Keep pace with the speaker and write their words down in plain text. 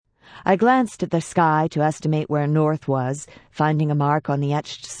I glanced at the sky to estimate where north was, finding a mark on the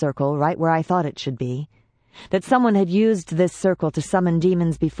etched circle right where I thought it should be. That someone had used this circle to summon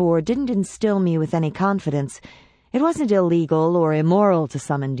demons before didn't instill me with any confidence. It wasn't illegal or immoral to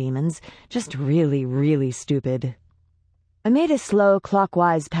summon demons, just really, really stupid. I made a slow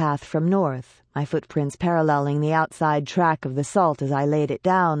clockwise path from north, my footprints paralleling the outside track of the salt as I laid it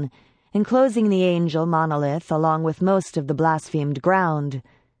down, enclosing the angel monolith along with most of the blasphemed ground.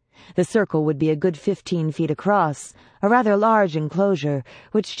 The circle would be a good 15 feet across, a rather large enclosure,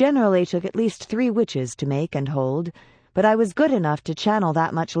 which generally took at least 3 witches to make and hold, but I was good enough to channel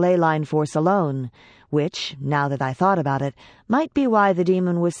that much ley line force alone, which, now that I thought about it, might be why the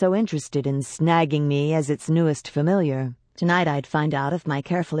demon was so interested in snagging me as its newest familiar. Tonight I'd find out if my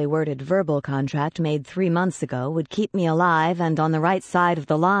carefully worded verbal contract made 3 months ago would keep me alive and on the right side of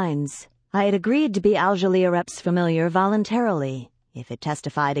the lines. I had agreed to be Aljalirep's familiar voluntarily, if it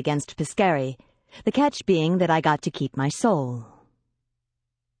testified against Piscari, the catch being that I got to keep my soul.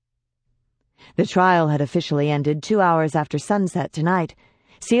 The trial had officially ended 2 hours after sunset tonight,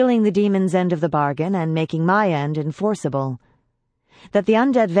 sealing the demon's end of the bargain and making my end enforceable. That the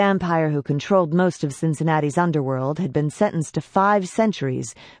undead vampire who controlled most of Cincinnati's underworld had been sentenced to 5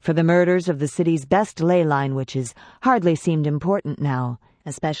 centuries for the murders of the city's best ley line witches hardly seemed important now,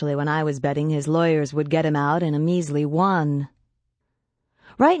 especially when I was betting his lawyers would get him out in a measly 1.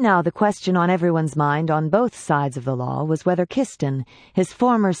 Right now, the question on everyone's mind on both sides of the law was whether Kiston, his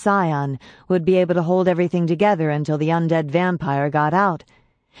former scion, would be able to hold everything together until the undead vampire got out.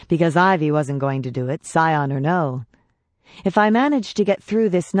 Because Ivy wasn't going to do it, scion or no. If I managed to get through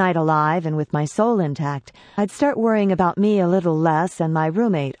this night alive and with my soul intact, I'd start worrying about me a little less and my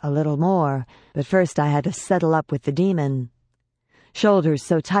roommate a little more. But first I had to settle up with the demon. Shoulders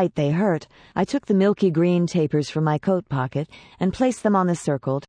so tight they hurt, I took the milky green tapers from my coat pocket and placed them on the circle